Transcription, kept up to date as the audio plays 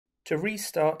To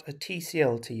restart a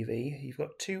TCL TV, you've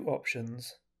got two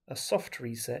options, a soft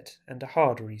reset and a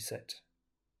hard reset.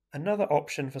 Another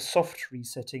option for soft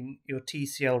resetting your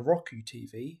TCL Roku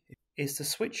TV is to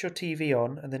switch your TV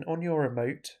on and then on your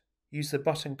remote, use the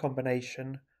button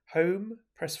combination Home,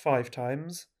 press 5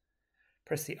 times,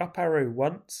 press the up arrow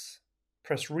once,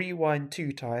 press rewind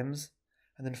 2 times,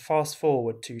 and then fast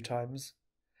forward 2 times,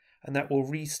 and that will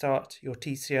restart your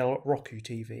TCL Roku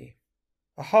TV.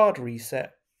 A hard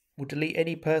reset will delete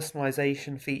any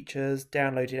personalization features,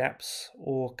 downloaded apps,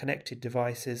 or connected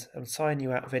devices and sign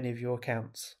you out of any of your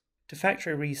accounts. To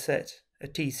factory reset a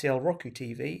TCL Roku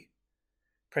TV,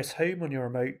 press Home on your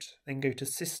remote, then go to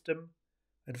System,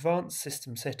 Advanced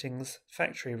System Settings,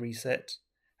 Factory Reset,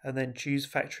 and then choose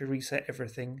Factory Reset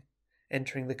Everything,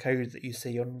 entering the code that you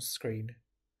see on screen.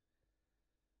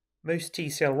 Most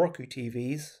TCL Roku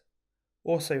TVs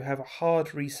also have a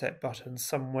hard reset button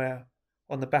somewhere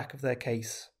on the back of their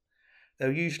case.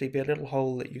 There'll usually be a little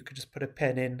hole that you could just put a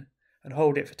pen in and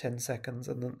hold it for 10 seconds,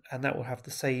 and that will have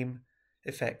the same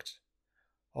effect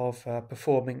of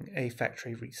performing a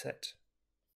factory reset.